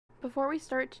Before we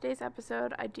start today's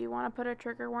episode, I do want to put a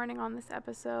trigger warning on this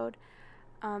episode.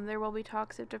 There will be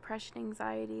talks of depression,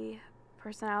 anxiety,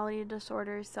 personality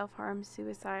disorders, self-harm,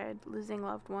 suicide, losing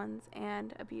loved ones,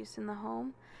 and abuse in the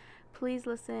home. Please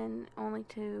listen only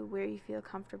to where you feel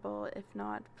comfortable. If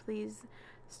not, please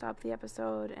stop the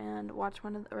episode and watch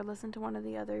or listen to one of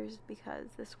the others, because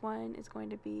this one is going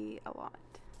to be a lot.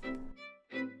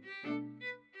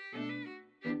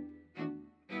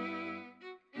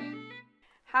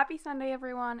 Happy Sunday,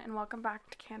 everyone, and welcome back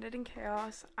to Candid and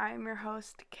Chaos. I'm your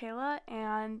host, Kayla,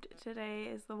 and today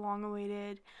is the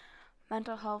long-awaited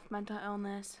mental health, mental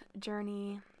illness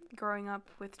journey, growing up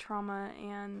with trauma,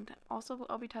 and also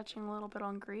I'll be touching a little bit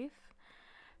on grief.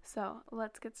 So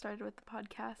let's get started with the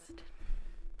podcast.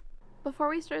 Before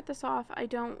we start this off, I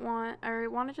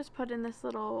want to just put in this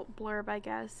little blurb, I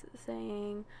guess,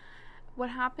 saying what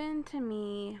happened to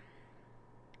me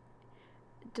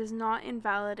does not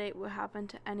invalidate what happened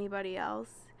to anybody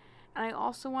else. And I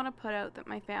also want to put out that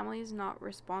my family is not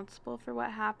responsible for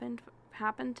what happened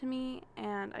to me,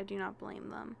 and I do not blame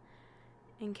them.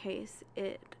 In case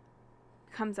it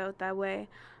comes out that way,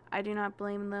 I do not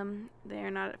blame them. They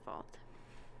are not at fault.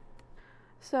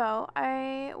 So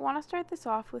I want to start this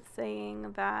off with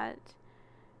saying that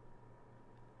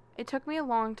it took me a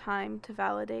long time to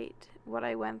validate what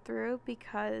I went through,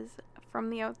 because from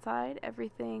the outside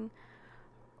everything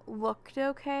looked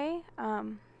okay.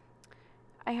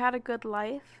 I had a good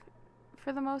life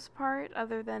for the most part,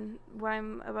 other than what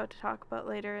I'm about to talk about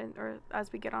later, or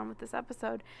as we get on with this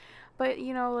episode. But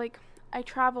I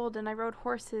traveled and I rode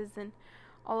horses and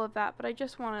all of that, but I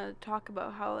just want to talk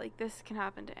about how this can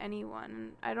happen to anyone,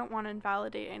 and I don't want to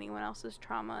invalidate anyone else's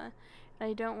trauma, and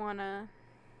I don't want to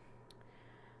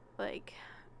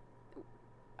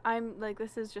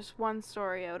this is just one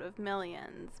story out of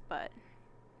millions, but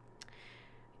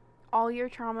all your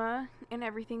trauma and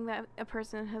everything that a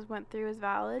person has went through is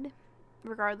valid,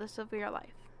 regardless of your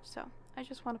life. So I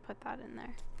just want to put that in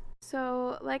there.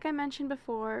 So like I mentioned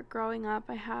before, growing up,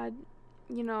 I had,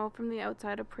 from the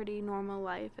outside, a pretty normal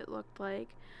life. It looked like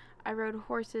I rode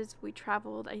horses, we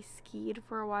traveled, I skied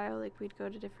for a while. We'd go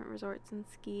to different resorts and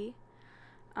ski.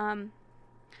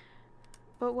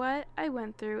 But what I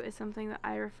went through is something that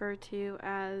I refer to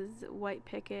as white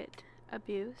picket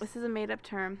abuse. This is a made-up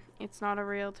term. It's not a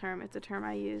real term. It's a term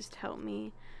I use to help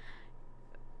me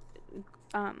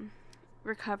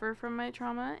recover from my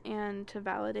trauma and to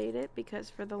validate it, because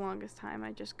for the longest time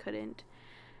I just couldn't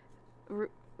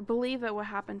believe that what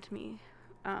happened to me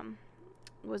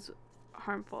was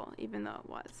harmful, even though it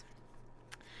was.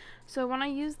 So when I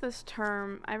use this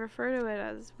term, I refer to it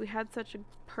as we had such a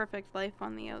perfect life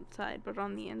on the outside, but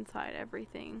on the inside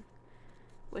everything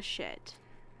was shit.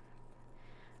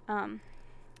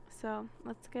 So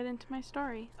let's get into my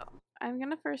story. I'm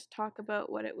gonna first talk about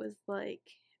what it was like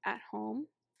at home.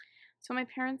 So my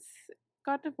parents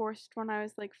got divorced when I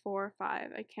was 4 or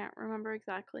 5. I can't remember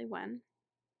exactly when.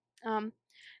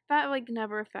 That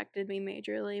never affected me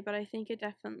majorly, but I think it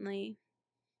definitely,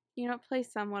 plays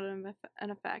somewhat of an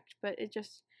effect. But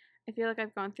I feel like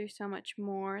I've gone through so much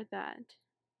more that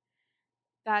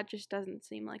just doesn't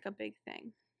seem like a big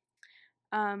thing.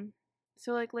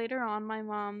 So later on, my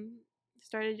mom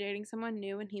started dating someone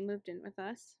new and he moved in with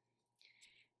us.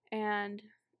 And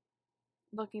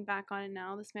looking back on it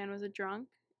now, this man was a drunk.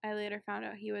 I later found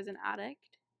out he was an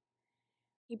addict.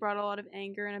 He brought a lot of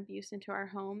anger and abuse into our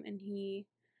home, and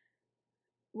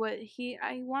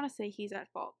I want to say he's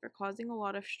at fault for causing a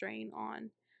lot of strain on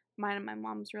mine and my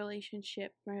mom's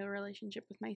relationship, my relationship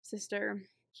with my sister.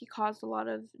 He caused a lot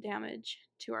of damage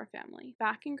to our family.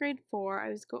 Back in grade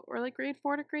 4, grade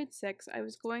 4 to grade 6, I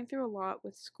was going through a lot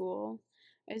with school.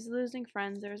 I was losing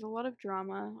friends. There was a lot of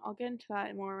drama. I'll get into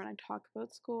that more when I talk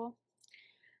about school.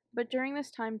 But during this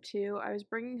time too, I was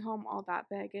bringing home all that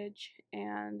baggage,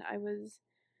 and I was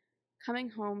coming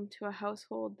home to a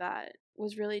household that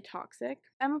was really toxic.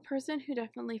 I'm a person who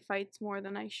definitely fights more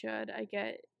than I should. I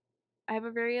have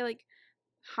a very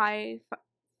high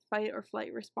fight or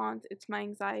flight response. It's my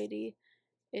anxiety.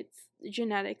 It's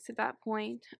genetics at that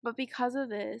point. But because of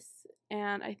this,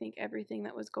 and I think everything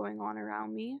that was going on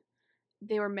around me,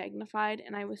 they were magnified,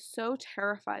 and I was so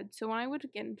terrified. So when I would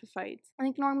get into fights, I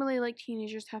think normally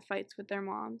teenagers have fights with their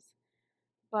moms,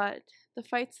 but the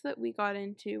fights that we got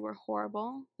into were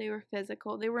horrible. They were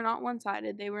physical. They were not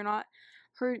one-sided. They were not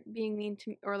her being mean to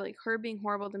me, or her being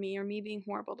horrible to me, or me being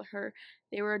horrible to her.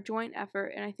 They were a joint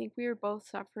effort, and I think we were both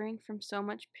suffering from so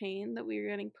much pain that we were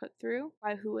getting put through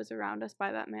by who was around us,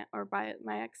 by that man, or by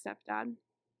my ex-stepdad,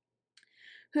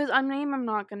 whose name I'm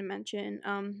not going to mention.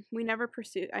 I never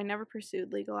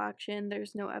pursued legal action.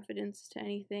 There's no evidence to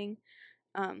anything.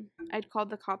 I'd called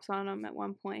the cops on him at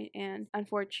one point, and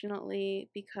unfortunately,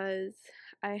 because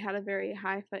I had a very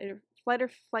high fight or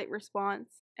flight response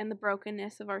and the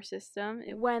brokenness of our system,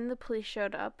 when the police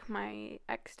showed up, my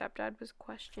ex-stepdad was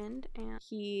questioned, and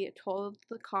he told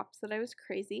the cops that I was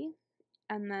crazy,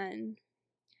 and then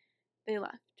they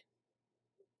left,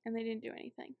 and they didn't do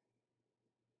anything.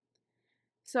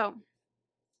 So,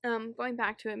 going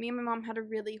back to it, me and my mom had a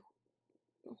really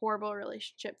horrible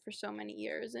relationship for so many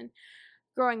years, and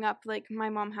growing up, like, my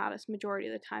mom had us majority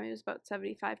of the time. It was about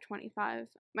 75-25.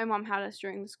 My mom had us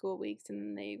during the school weeks, and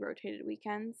then they rotated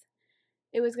weekends.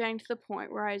 It was getting to the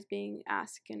point where I was being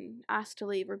asked to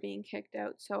leave or being kicked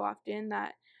out so often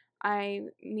that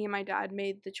me and my dad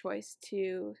made the choice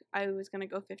I was going to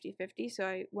go 50-50, so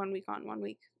I 1 week on, 1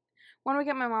 week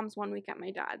at my mom's, 1 week at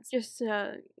my dad's, just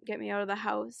to get me out of the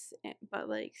house, but,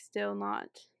 like, still not,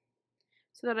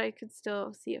 so that I could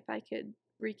still see if I could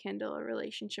rekindle a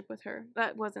relationship with her.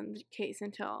 That wasn't the case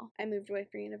until I moved away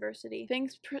for university.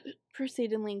 Things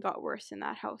proceedingly got worse in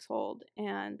that household,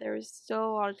 and there was still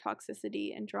a lot of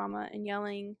toxicity and drama and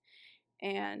yelling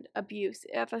and abuse.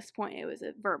 At this point, it was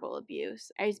a verbal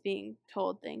abuse. I was being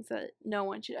told things that no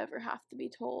one should ever have to be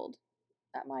told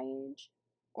at my age,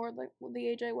 or like the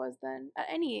age I was then. At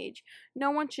any age, no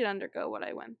one should undergo what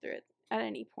I went through at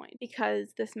any point, because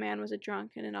this man was a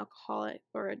drunk and an alcoholic,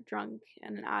 or a drunk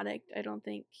and an addict. I don't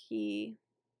think he's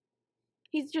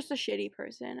just a shitty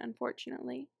person,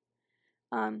 unfortunately.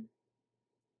 The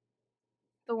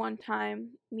one time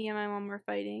me and my mom were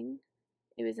fighting,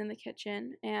 it was in the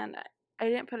kitchen, and I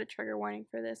didn't put a trigger warning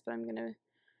for this, but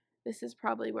this is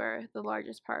probably where the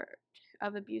largest part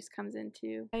of abuse comes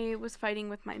into. I was fighting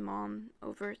with my mom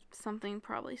over something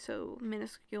probably so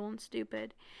minuscule and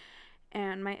stupid,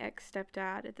 and my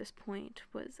ex-stepdad at this point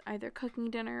was either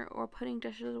cooking dinner or putting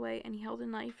dishes away, and he held a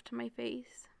knife to my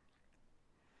face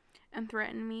and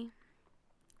threatened me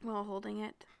while holding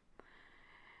it.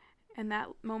 And that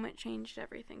moment changed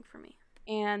everything for me.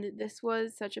 And this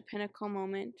was such a pinnacle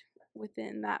moment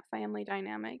within that family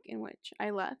dynamic in which I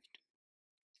left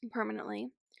permanently.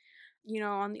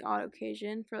 On the odd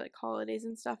occasion for like holidays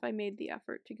and stuff, I made the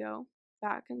effort to go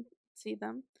back and see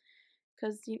them,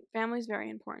 because family is very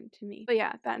important to me. But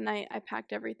yeah, that night I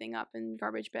packed everything up in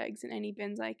garbage bags and any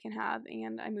bins I can have,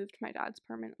 and I moved to my dad's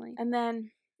permanently. And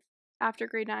then after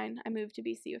grade 9, I moved to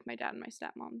BC with my dad and my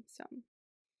stepmom.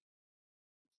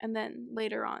 And then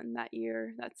later on that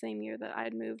same year that I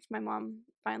had moved, my mom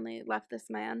finally left this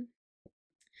man,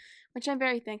 which I'm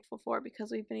very thankful for,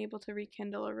 because we've been able to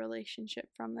rekindle a relationship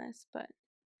from this. But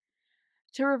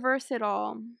to reverse it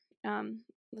all,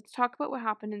 let's talk about what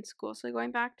happened in school. So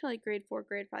going back to like grade 4,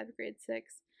 grade 5, grade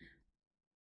 6,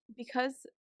 because,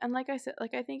 and like I said,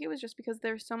 like, I think it was just because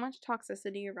there's so much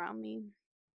toxicity around me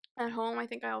at home. I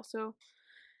think I also,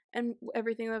 and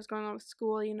everything that was going on with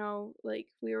school, like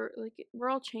we're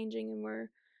all changing, and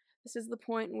this is the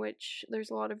point in which there's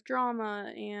a lot of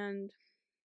drama and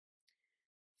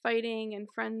fighting, and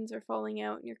friends are falling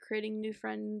out, and you're creating new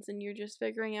friends, and you're just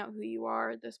figuring out who you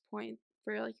are at this point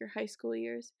for like your high school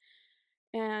years.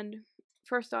 And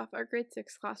first off, our grade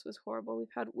 6 class was horrible.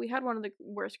 We had one of the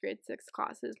worst grade 6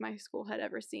 classes my school had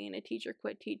ever seen. A teacher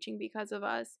quit teaching because of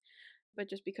us, but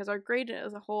just because our grade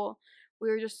as a whole, we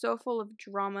were just so full of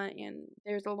drama, and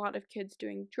there's a lot of kids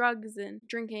doing drugs and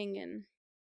drinking and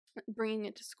bringing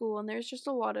it to school, and there's just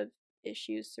a lot of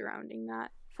issues surrounding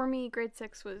that. For me, grade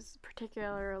 6 was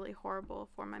particularly horrible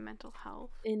for my mental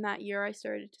health. In that year, I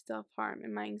started to self-harm,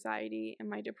 and my anxiety and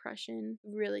my depression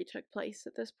really took place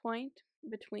at this point,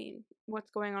 between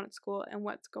what's going on at school and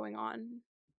what's going on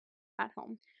at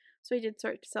home. So I did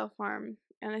start to self-harm,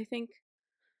 and I think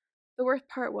the worst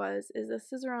part is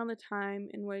this is around the time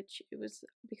in which it was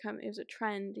a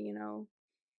trend,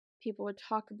 people would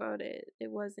talk about it.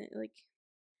 It wasn't like,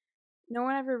 no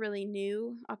one ever really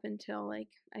knew up until, like,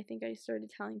 I think I started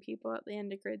telling people at the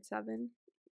end of grade 7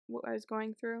 what I was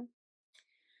going through.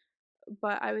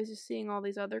 But I was just seeing all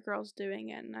these other girls doing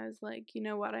it, and I was like, you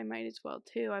know what, I might as well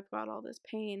too. I've got all this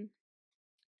pain.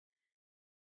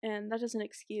 And that doesn't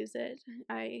excuse it.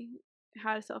 I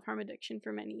had a self-harm addiction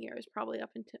for many years, probably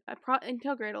up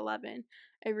until grade 11.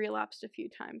 I relapsed a few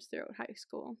times throughout high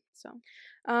school. So,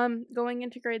 going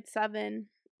into grade 7,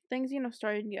 things,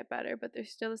 started to get better, but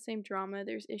there's still the same drama.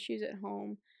 There's issues at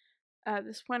home. At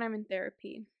this point, I'm in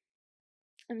therapy.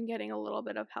 I'm getting a little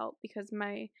bit of help because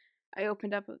I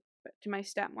opened up to my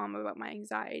stepmom about my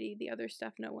anxiety. The other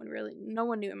stuff no one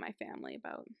knew in my family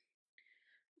about.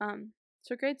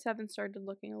 So grade 7 started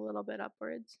looking a little bit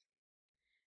upwards.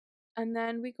 And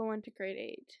then we go into grade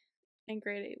 8, and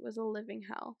grade 8 was a living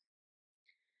hell.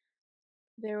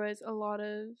 There was a lot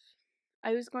of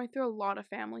I was going through a lot of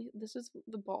this is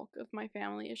the bulk of my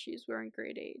family issues were in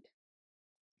grade 8.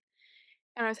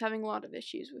 And I was having a lot of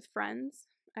issues with friends.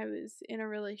 I was in a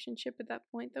relationship at that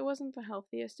point that wasn't the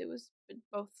healthiest. It was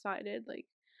both sided. Like,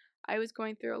 I was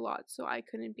going through a lot, so I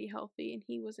couldn't be healthy, and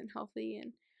he wasn't healthy,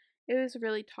 and it was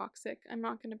really toxic. I'm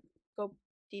not going to go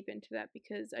deep into that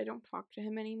because I don't talk to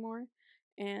him anymore.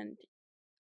 And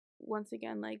once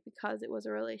again, like, because it was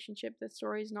a relationship, the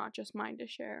story is not just mine to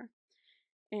share.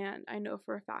 And I know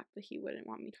for a fact that he wouldn't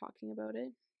want me talking about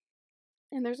it.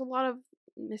 And there's a lot of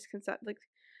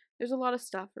there's a lot of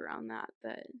stuff around that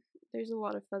there's a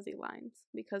lot of fuzzy lines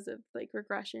because of like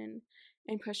regression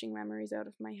and pushing memories out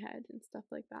of my head and stuff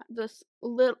like that. This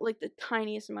little, like, the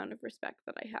tiniest amount of respect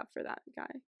that I have for that guy.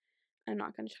 I'm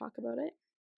not going to talk about it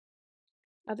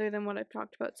other than what I've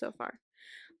talked about so far.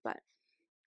 But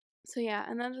so yeah,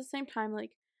 and then at the same time,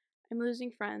 like, I'm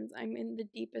losing friends. I'm in the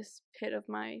deepest pit of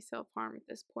my self-harm at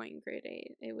this point in grade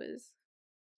 8.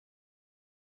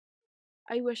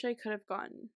 I wish I could have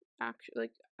gotten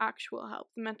actual help.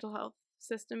 The mental health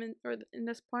system in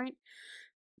this point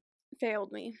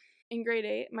failed me. In grade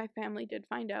 8, my family did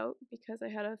find out because I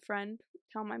had a friend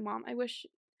tell my mom.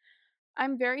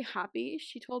 I'm very happy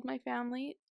she told my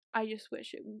family. I just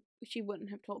wish she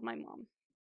wouldn't have told my mom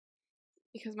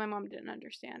because my mom didn't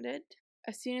understand it.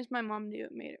 As soon as my mom knew,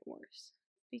 it made it worse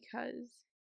because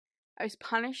I was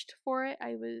punished for it.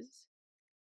 I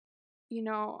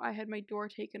had my door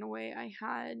taken away. I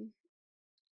had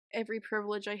every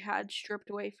privilege I had stripped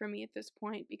away from me at this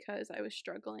point because I was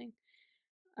struggling.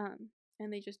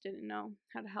 And they just didn't know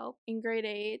how to help. In grade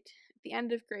 8, at the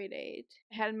end of grade 8,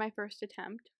 I had my first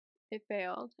attempt. It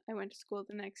failed. I went to school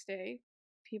the next day.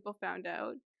 People found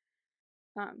out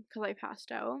because I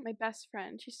passed out. My best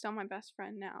friend, she's still my best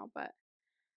friend now, but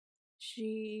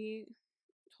she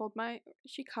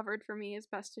covered for me as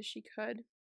best as she could.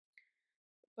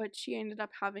 But she ended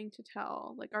up having to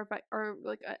tell like our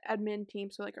admin team,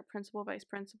 so like our principal, vice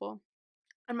principal,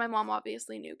 and my mom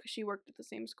obviously knew because she worked at the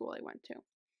same school I went to.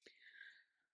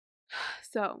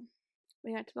 So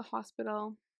we went to the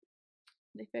hospital.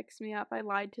 They fixed me up. I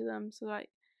lied to them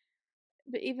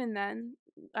but even then,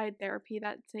 I had therapy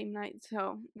that same night,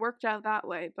 so worked out that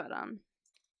way. But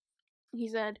he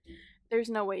said, "There's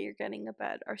no way you're getting a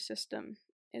bed. Our system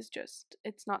is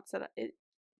it's not set up.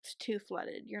 It's too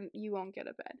flooded. You won't get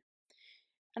a bed."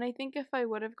 And I think if I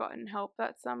would have gotten help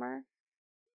that summer,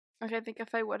 I think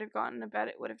if I would have gotten a bed,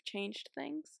 it would have changed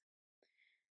things.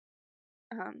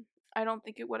 I don't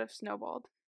think it would have snowballed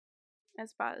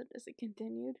as bad as it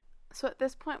continued. So at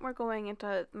this point, we're going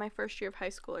into my first year of high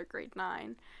school, or grade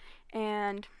 9,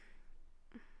 and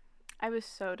I was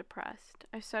so depressed.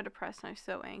 I was so depressed and I was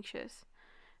so anxious.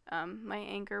 My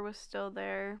anger was still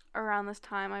there. Around this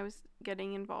time, I was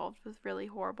getting involved with really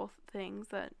horrible things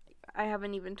that I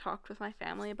haven't even talked with my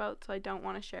family about, so I don't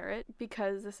want to share it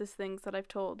because this is things that I've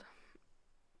told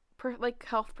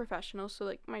health professionals, so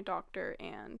like my doctor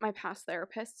and my past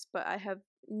therapists, but I have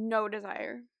no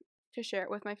desire to share it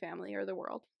with my family or the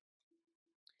world.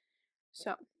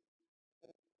 So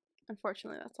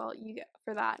unfortunately, that's all you get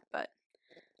for that. But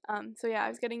so yeah, I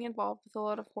was getting involved with a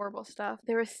lot of horrible stuff.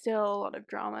 There was still a lot of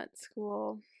drama at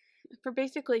school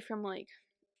from like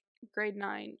grade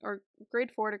 9 or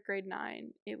grade 4 to grade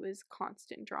 9. It was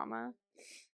constant drama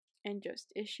and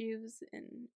just issues,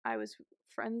 and I was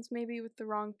friends maybe with the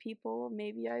wrong people.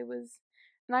 And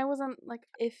I wasn't like,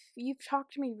 if you've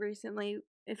talked to me recently,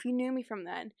 if you knew me from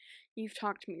then, you've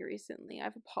talked to me recently.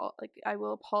 I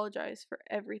will apologize for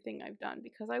everything I've done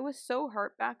because I was so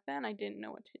hurt back then. I didn't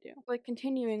know what to do. Like,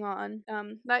 continuing on,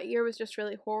 that year was just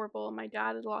really horrible. My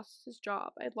dad had lost his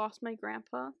job. I had lost my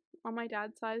grandpa on my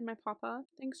dad's side, my papa.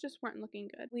 Things just weren't looking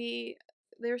good.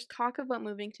 There's talk about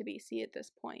moving to BC at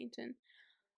this point, and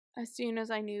as soon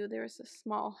as I knew there was a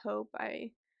small hope,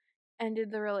 I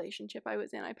ended the relationship I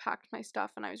was in. I packed my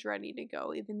stuff and I was ready to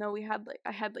go, even though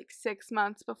I had 6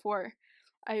 months before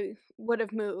I would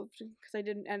have moved, because I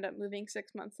didn't end up moving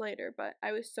 6 months later, but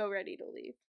I was so ready to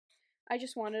leave. I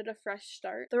just wanted a fresh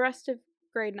start. The rest of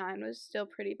grade 9 was still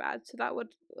pretty bad, so that would,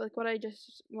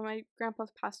 when my grandpa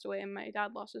passed away and my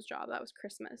dad lost his job, that was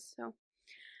Christmas, so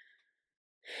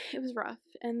it was rough.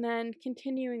 And then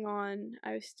continuing on,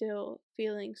 I was still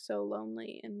feeling so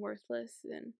lonely and worthless,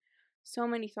 and so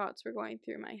many thoughts were going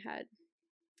through my head.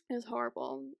 It was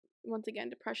horrible. Once again,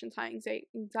 depression's high,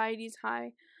 anxiety's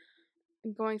high.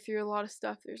 I'm going through a lot of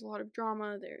stuff. There's a lot of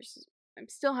drama. I'm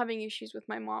still having issues with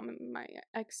my mom and my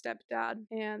ex-stepdad.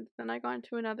 And then I got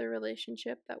into another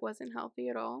relationship that wasn't healthy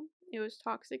at all. It was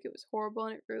toxic, it was horrible,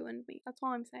 and it ruined me. That's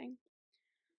all I'm saying.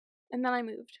 And then I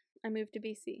moved. I moved to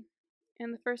BC.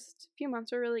 And the first few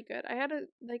months were really good. I had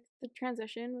the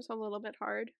transition was a little bit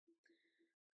hard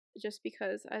just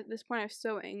because at this point I was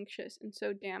so anxious and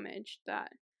so damaged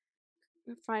that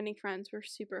finding friends were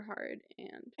super hard.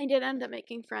 And I did end up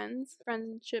making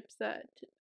friendships that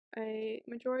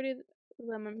majority of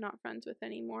them I'm not friends with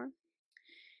anymore.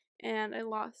 And I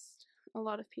lost a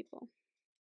lot of people.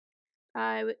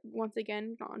 I once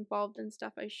again got involved in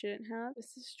stuff I shouldn't have.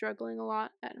 This is struggling a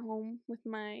lot at home with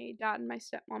my dad and my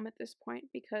stepmom at this point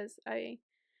because I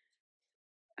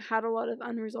had a lot of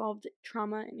unresolved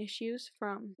trauma and issues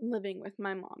from living with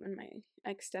my mom and my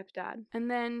ex-stepdad.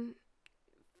 And then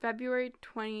February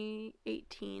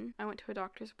 2018, I went to a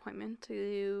doctor's appointment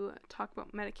to talk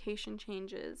about medication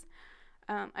changes.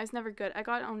 I was never good. I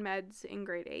got on meds in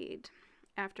grade 8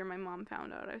 after my mom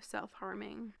found out I was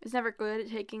self-harming. I was never good at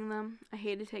taking them. I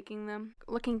hated taking them.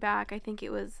 Looking back, I think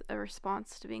it was a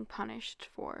response to being punished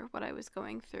for what I was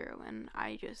going through, and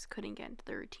I just couldn't get into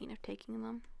the routine of taking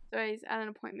them. So I was at an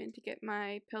appointment to get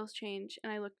my pills changed,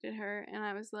 and I looked at her and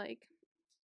I was like,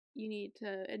 you need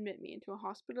to admit me into a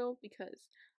hospital because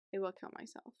I will kill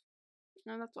myself.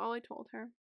 And that's all I told her.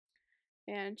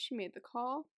 And she made the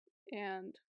call,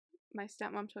 and my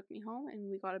stepmom took me home and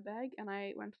we got a bag and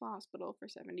I went to the hospital for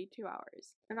 72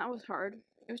 hours. And that was hard.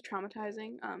 It was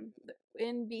traumatizing.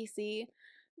 In BC,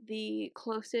 the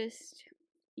closest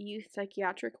youth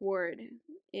psychiatric ward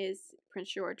is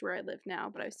Prince George, where I live now,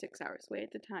 but I was 6 hours away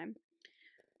at the time.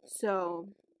 So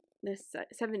this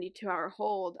 72-hour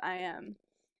hold, I am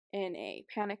in a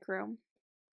panic room,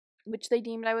 which they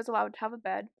deemed I was allowed to have a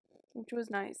bed, which was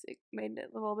nice. It made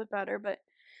it a little bit better, but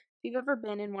if you've ever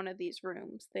been in one of these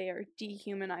rooms, they are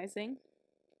dehumanizing.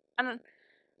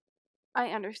 I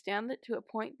understand it to a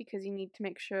point because you need to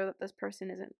make sure that this person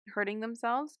isn't hurting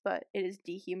themselves, but it is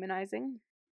dehumanizing.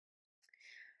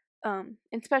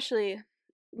 Especially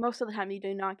most of the time you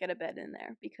do not get a bed in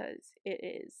there because it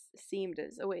is seemed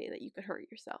as a way that you could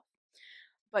hurt yourself.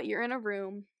 But you're in a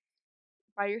room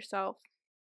by yourself,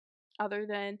 other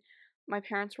than my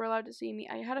parents were allowed to see me.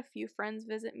 I had a few friends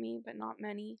visit me, but not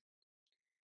many.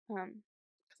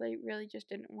 Because I really just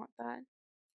didn't want that.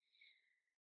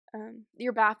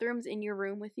 Your bathroom's in your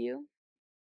room with you,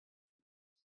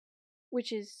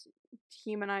 which is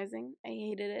dehumanizing. I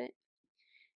hated it.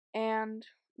 And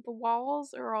the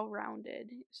walls are all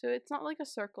rounded, so it's not like a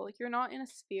circle. Like, you're not in a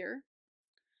sphere,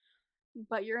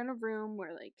 but you're in a room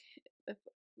where, like,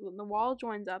 when the wall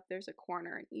joins up, there's a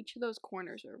corner, and each of those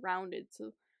corners are rounded,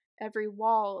 so every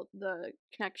wall, the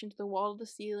connection to the wall to the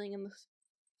ceiling and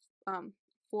the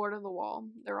floor to the wall,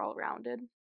 they're all rounded.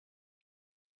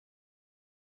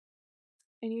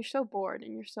 And you're so bored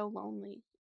and you're so lonely,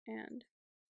 and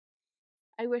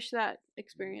I wish that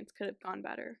experience could have gone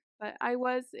better, but I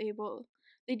was able.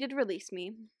 They did release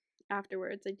me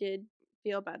afterwards. I did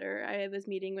feel better. I was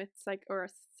meeting with a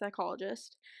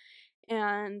psychologist,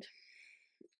 and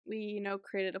we,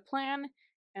 created a plan,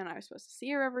 and I was supposed to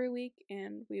see her every week,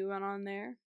 and we went on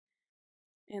there,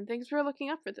 and things were looking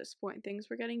up at this point. Things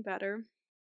were getting better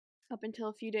up until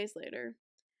a few days later.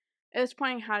 At this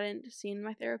point, I hadn't seen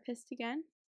my therapist again,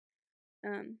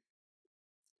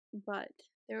 but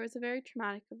there was a very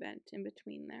traumatic event in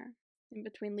between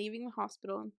leaving the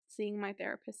hospital and seeing my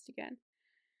therapist again.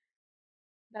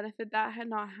 That if that had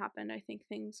not happened, I think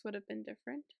things would have been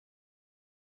different.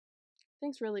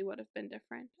 Things really would have been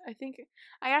different.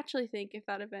 I actually think if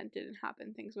that event didn't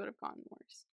happen, things would have gotten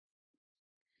worse.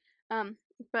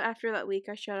 But after that week,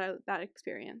 I shut out that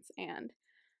experience, and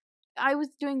I was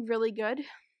doing really good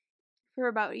for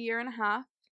about a year and a half,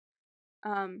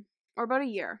 or about a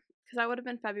year, because that would have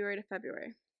been February to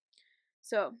February.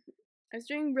 So I was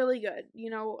doing really good.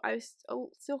 I was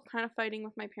still kind of fighting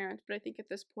with my parents, but I think at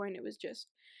this point it was just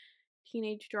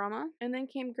teenage drama. And then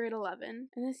came grade 11,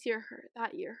 and this year hurt.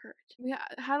 That year hurt. We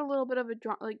had a little bit of a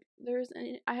drama.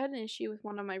 I had an issue with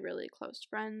one of my really close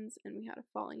friends, and we had a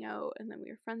falling out, and then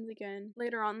we were friends again.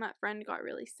 Later on, that friend got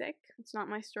really sick. It's not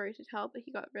my story to tell, but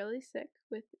he got really sick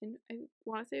with, I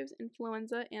want to say it was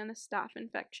influenza and a staph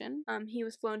infection. He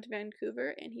was flown to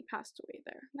Vancouver, and he passed away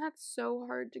there. That's so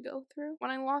hard to go through.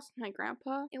 When I lost my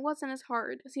grandpa, it wasn't as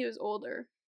hard because he was older.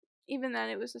 Even then,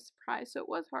 it was a surprise, so it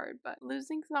was hard, but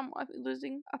losing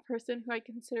a person who I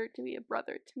consider to be a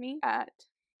brother to me at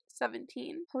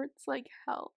 17 hurts like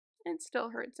hell. It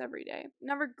still hurts every day.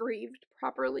 Never grieved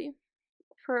properly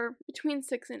for between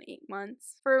 6 and 8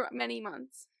 months. For many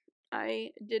months,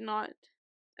 I did not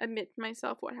admit to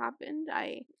myself what happened.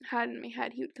 I had in my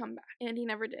head he would come back, and he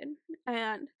never did.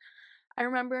 And I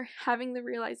remember having the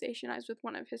realization. I was with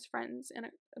one of his friends, and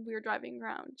we were driving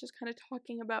around just kind of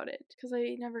talking about it because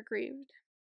I never grieved.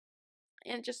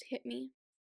 And it just hit me.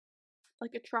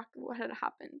 like a truck of what had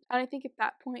happened. And I think at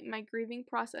that point my grieving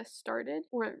process started,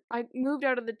 or I moved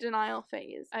out of the denial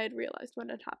phase. I had realized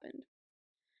what had happened.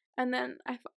 And then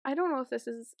I don't know if this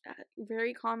is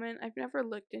very common. I've never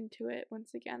looked into it.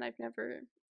 Once again, I've never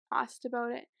asked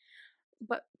about it.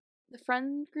 But the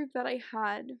friend group that I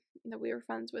had, that we were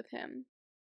friends with him,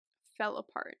 fell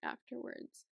apart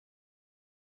afterwards.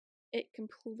 It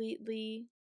completely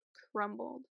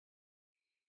crumbled.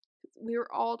 We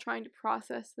were all trying to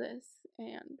process this,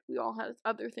 and we all had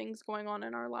other things going on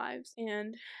in our lives.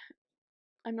 And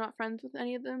I'm not friends with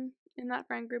any of them in that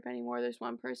friend group anymore. There's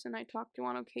one person I talk to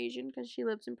on occasion because she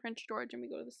lives in Prince George and we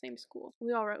go to the same school.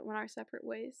 We all went our separate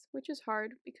ways, which is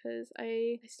hard because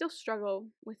I still struggle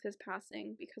with his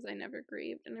passing because I never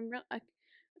grieved. And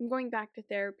I'm going back to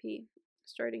therapy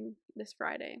starting this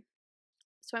Friday.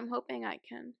 So I'm hoping I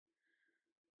can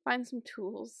find some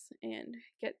tools and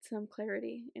get some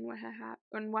clarity in what's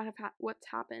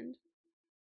happened.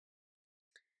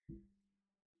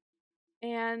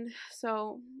 And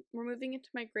so we're moving into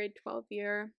my grade 12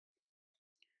 year.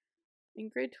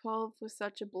 And grade 12 was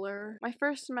such a blur. My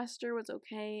first semester was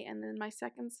okay, and then my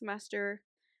second semester,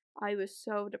 I was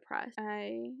so depressed.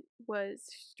 I was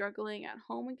struggling at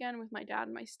home again with my dad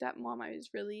and my stepmom.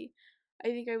 I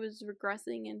think I was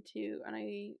regressing into, and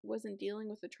I wasn't dealing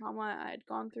with the trauma I had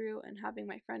gone through, and having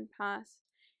my friend pass,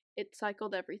 it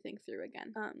cycled everything through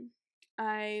again.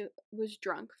 I was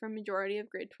drunk for majority of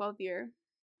grade 12 year.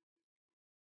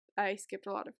 I skipped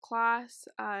a lot of class.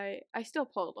 I still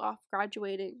pulled off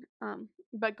graduating,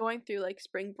 but going through like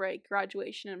spring break,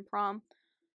 graduation, and prom,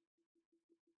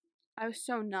 I was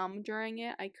so numb during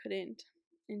it, I couldn't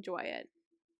enjoy it,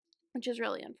 which is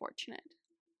really unfortunate.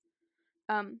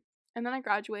 And then I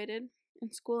graduated,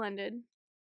 and school ended,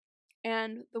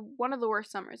 and one of the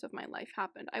worst summers of my life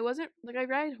happened. I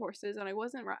ride horses, and I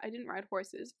didn't ride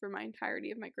horses for my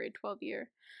entirety of my grade 12 year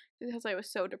because I was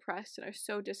so depressed and I was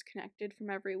so disconnected from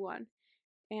everyone,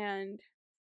 and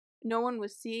no one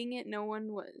was seeing it.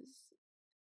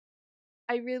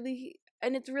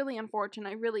 And it's really unfortunate.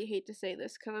 I really hate to say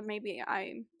this because maybe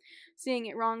I'm seeing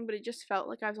it wrong, but it just felt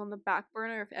like I was on the back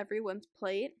burner of everyone's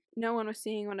plate. No one was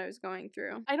seeing what I was going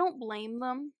through. I don't blame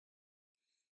them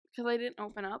because I didn't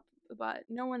open up, but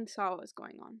no one saw what was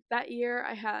going on. That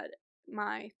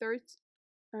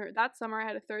summer I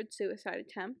had a third suicide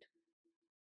attempt.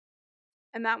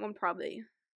 And that one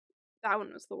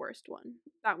was the worst one.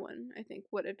 That one, I think,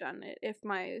 would have done it if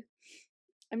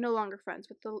I'm no longer friends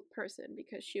with the person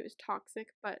because she was toxic,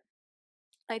 but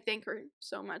I thank her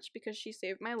so much because she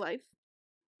saved my life.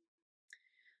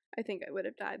 I think I would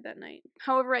have died that night.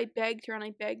 However, I begged her and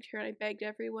I begged her and I begged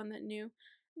everyone that knew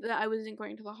that I wasn't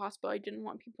going to the hospital. I didn't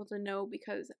want people to know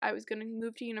because I was going to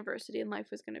move to university and life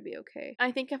was going to be okay.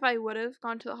 I think if I would have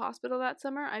gone to the hospital that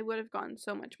summer, I would have gotten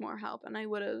so much more help and I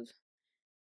would have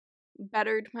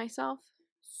bettered myself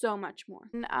so much more.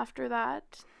 And after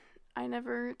that, I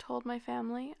never told my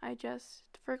family. I just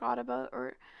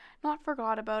not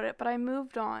forgot about it, but I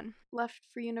moved on. Left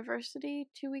for university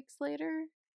 2 weeks later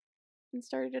and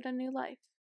started a new life.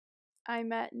 I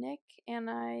met Nick and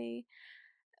I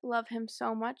love him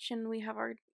so much, and we have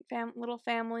our little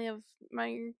family of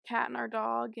my cat and our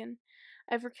dog, and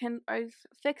I've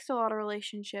fixed a lot of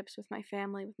relationships with my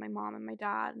family, with my mom and my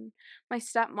dad and my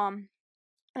stepmom,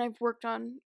 and I've worked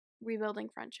on rebuilding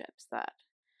friendships that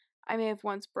I may have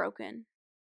once broken.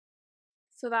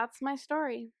 So that's my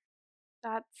story.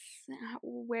 That's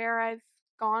where I've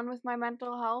gone with my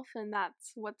mental health, and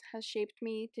that's what has shaped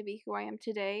me to be who I am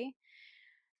today.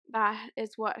 That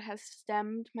is what has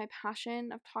stemmed my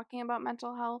passion of talking about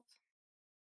mental health.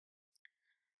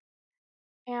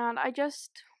 And I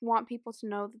just want people to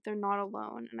know that they're not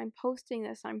alone. And I'm posting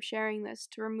this, I'm sharing this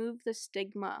to remove the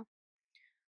stigma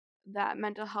that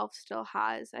mental health still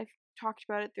has. I've talked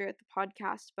about it throughout the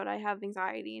podcast, but I have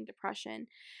anxiety and depression.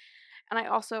 And I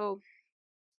also,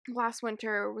 last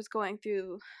winter, was going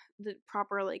through the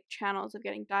proper channels of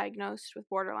getting diagnosed with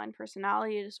borderline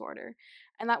personality disorder.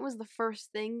 And that was the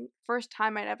first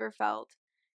time I'd ever felt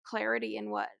clarity in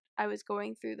what I was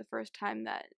going through, the first time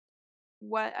that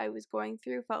what I was going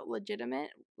through felt legitimate,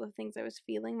 the things I was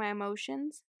feeling, my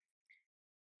emotions.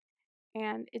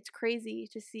 And it's crazy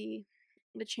to see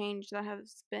the change that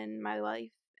has been my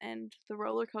life and the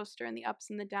roller coaster and the ups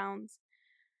and the downs.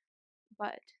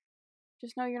 But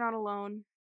just know you're not alone.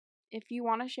 If you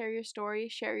want to share your story,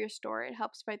 share your story. It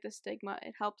helps fight the stigma.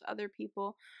 It helps other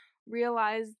people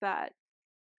realize that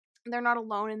they're not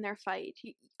alone in their fight.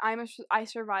 I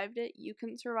survived it. You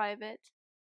can survive it.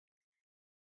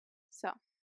 So,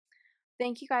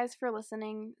 Thank you guys for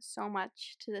listening so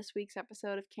much to this week's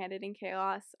episode of Candid in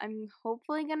Chaos. I'm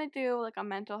hopefully going to do like a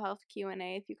mental health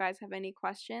Q&A if you guys have any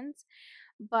questions.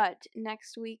 But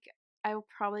next week, I will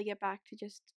probably get back to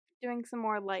just doing some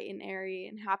more light and airy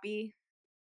and happy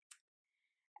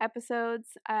episodes.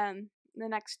 The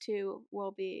next two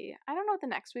will be, I don't know what the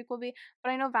next week will be,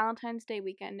 but I know Valentine's Day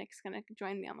weekend, Nick's going to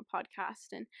join me on the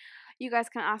podcast, and you guys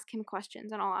can ask him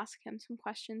questions, and I'll ask him some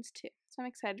questions too. So I'm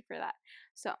excited for that.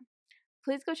 So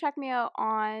please go check me out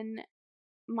on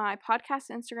my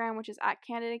podcast Instagram, which is at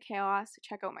Candid in Chaos.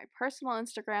 Check out my personal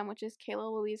Instagram, which is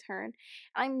Kayla Louise Hearn.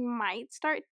 I might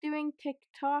start doing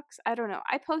TikToks. I don't know.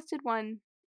 I posted one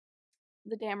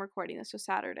the day I'm recording this was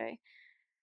Saturday.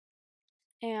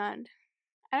 And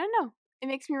I don't know. It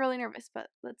makes me really nervous, but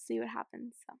let's see what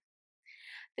happens. So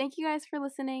thank you guys for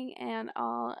listening, and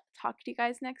I'll talk to you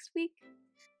guys next week.